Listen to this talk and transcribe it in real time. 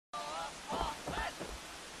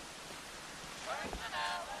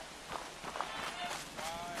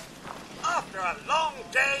a long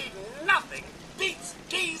day, nothing beats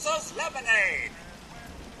Deezer's lemonade.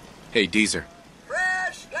 Hey, Deezer.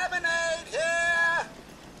 Fresh lemonade here.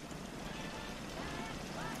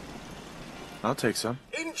 I'll take some.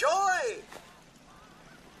 Enjoy.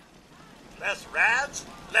 Less rads,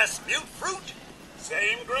 less mute fruit.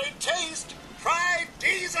 Same great taste. Try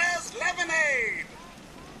Deezer's lemonade.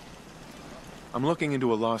 I'm looking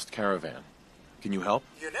into a lost caravan. Can you help?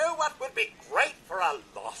 You know what would be great for a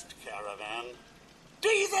lost caravan?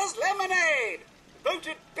 Deezer's lemonade.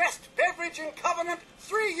 Voted best beverage in Covenant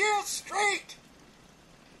 3 years straight.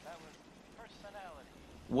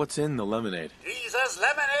 What's in the lemonade? Deezer's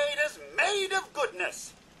lemonade is made of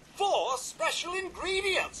goodness. 4 special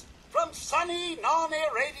ingredients from sunny,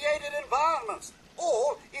 non-irradiated environments,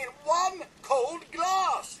 all in 1 cold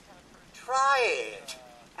glass. Try it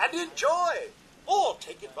and enjoy, or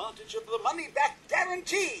take advantage of the money-back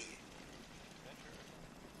guarantee.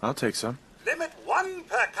 I'll take some. Limit 1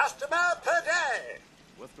 per customer per day.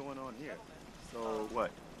 What's going on here? So, what?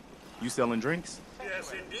 You selling drinks?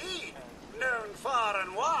 Yes, indeed. Known far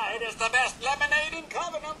and wide as the best lemonade in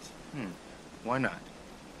Covenant. Why not?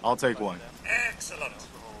 I'll take one. Excellent.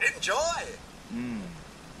 Enjoy.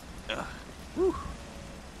 Whew.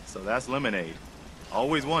 So that's lemonade.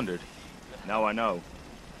 Always wondered. Now I know.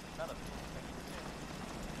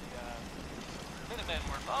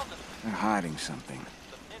 They're hiding something.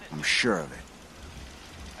 I'm sure of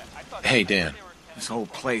it. Hey, Dan. This whole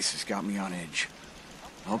place has got me on edge.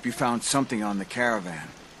 I hope you found something on the caravan.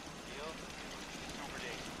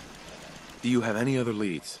 Do you have any other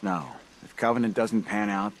leads? No. If Covenant doesn't pan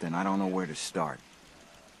out, then I don't know where to start.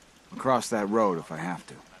 I'll cross that road if I have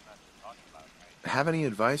to. Have any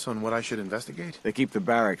advice on what I should investigate? They keep the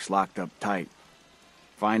barracks locked up tight.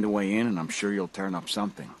 Find a way in and I'm sure you'll turn up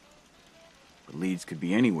something. The leads could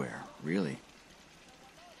be anywhere, really.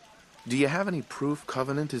 Do you have any proof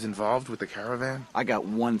Covenant is involved with the caravan? I got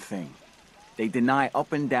one thing. They deny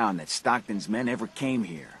up and down that Stockton's men ever came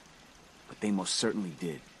here. But they most certainly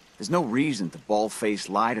did. There's no reason to bald-faced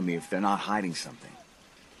lie to me if they're not hiding something.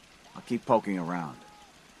 I'll keep poking around.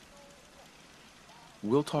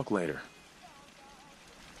 We'll talk later.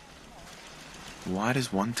 Why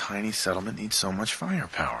does one tiny settlement need so much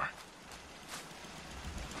firepower?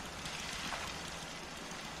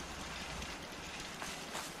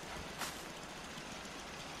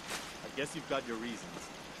 I guess you've got your reasons,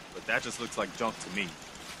 but that just looks like junk to me.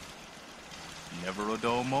 Never a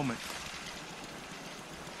dull moment.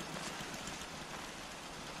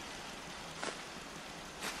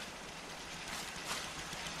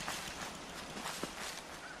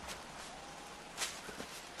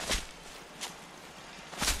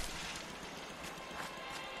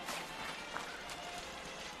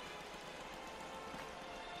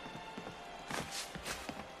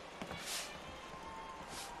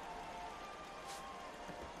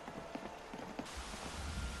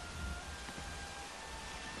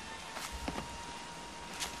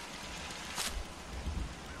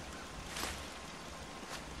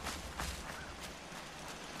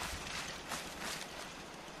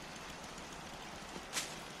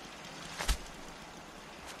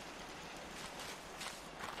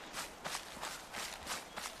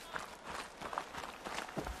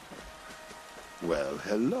 Well,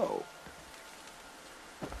 hello.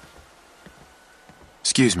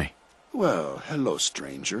 Excuse me. Well, hello,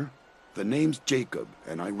 stranger. The name's Jacob,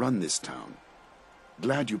 and I run this town.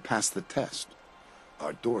 Glad you passed the test.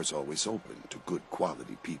 Our door's always open to good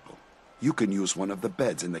quality people. You can use one of the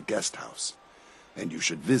beds in the guest house, and you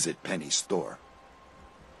should visit Penny's store.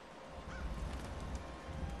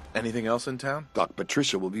 Anything else in town? Doc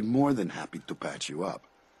Patricia will be more than happy to patch you up.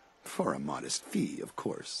 For a modest fee, of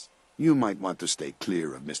course. You might want to stay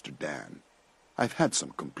clear of Mr. Dan. I've had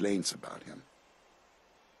some complaints about him.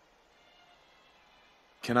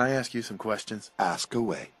 Can I ask you some questions? Ask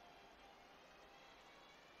away.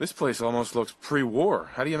 This place almost looks pre-war.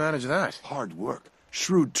 How do you manage that? Hard work,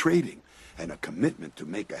 shrewd trading, and a commitment to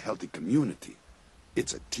make a healthy community.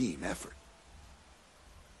 It's a team effort.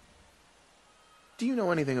 Do you know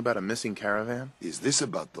anything about a missing caravan? Is this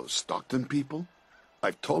about those Stockton people?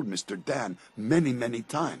 I've told Mr. Dan many, many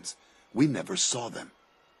times. We never saw them.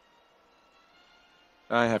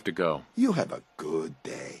 I have to go. You have a good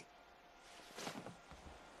day.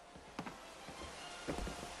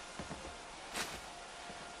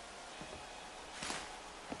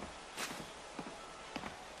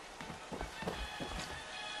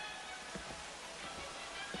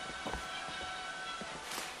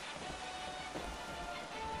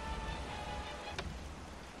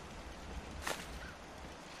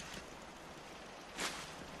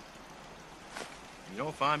 You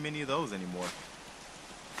don't find many of those anymore.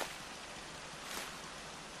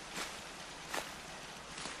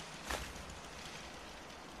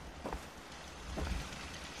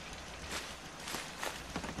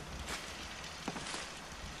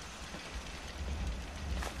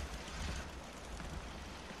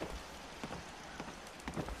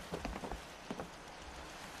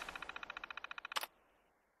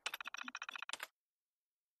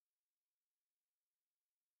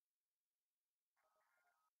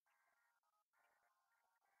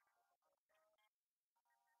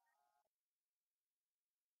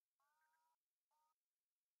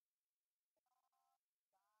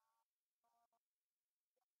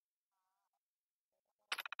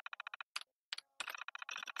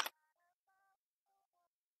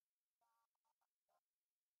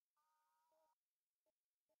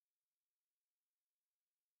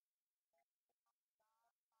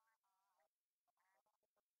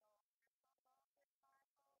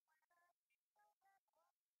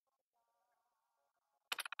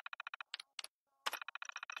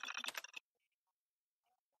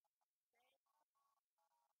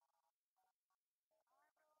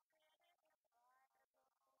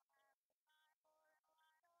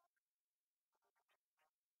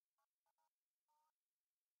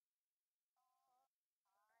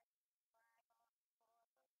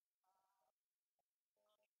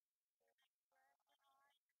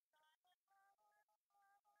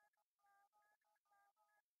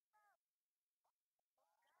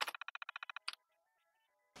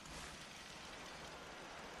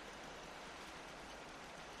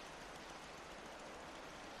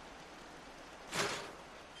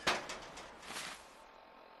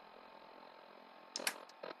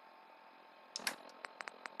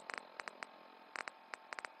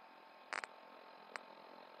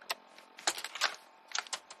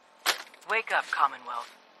 Wake up, Commonwealth.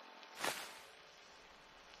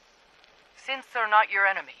 Synths are not your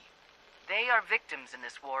enemy. They are victims in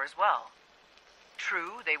this war as well.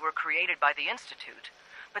 True, they were created by the Institute,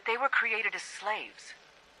 but they were created as slaves.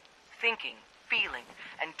 Thinking, feeling,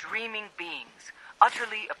 and dreaming beings,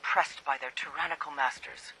 utterly oppressed by their tyrannical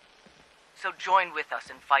masters. So join with us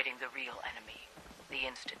in fighting the real enemy, the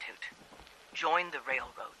Institute. Join the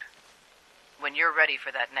Railroad. When you're ready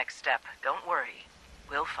for that next step, don't worry.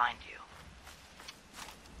 We'll find you.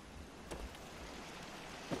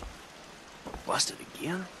 Busted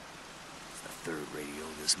again? It's the third radio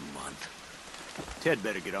this month. Ted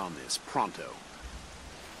better get on this, pronto.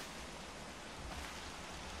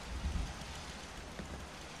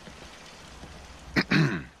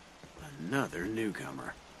 Another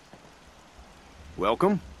newcomer.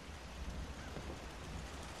 Welcome.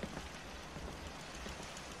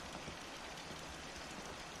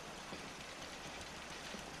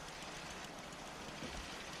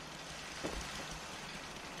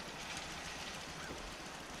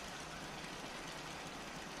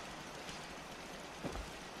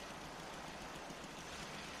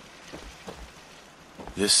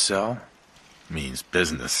 This cell means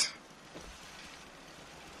business.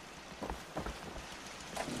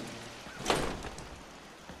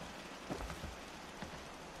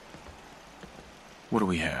 What do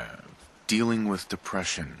we have? Dealing with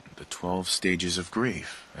depression, the 12 stages of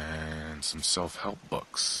grief, and some self-help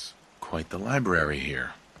books. Quite the library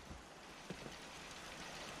here.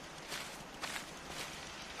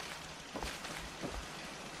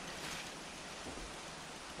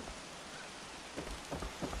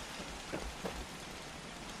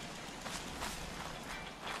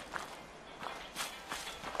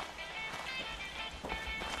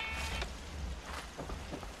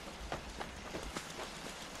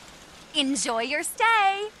 Enjoy your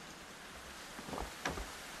stay!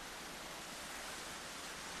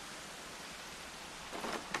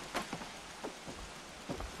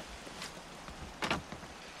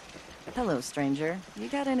 Hello, stranger. You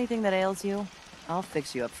got anything that ails you? I'll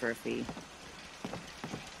fix you up for a fee.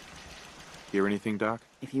 Hear anything, Doc?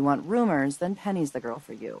 If you want rumors, then Penny's the girl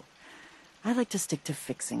for you. I like to stick to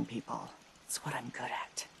fixing people. It's what I'm good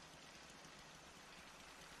at.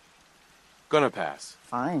 Gonna pass.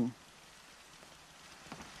 Fine.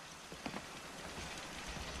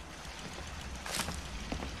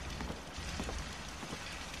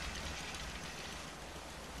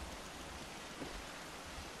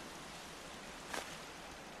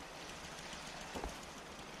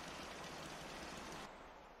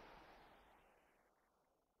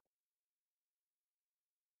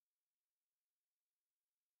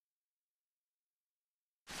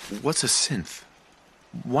 What's a synth?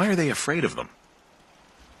 Why are they afraid of them?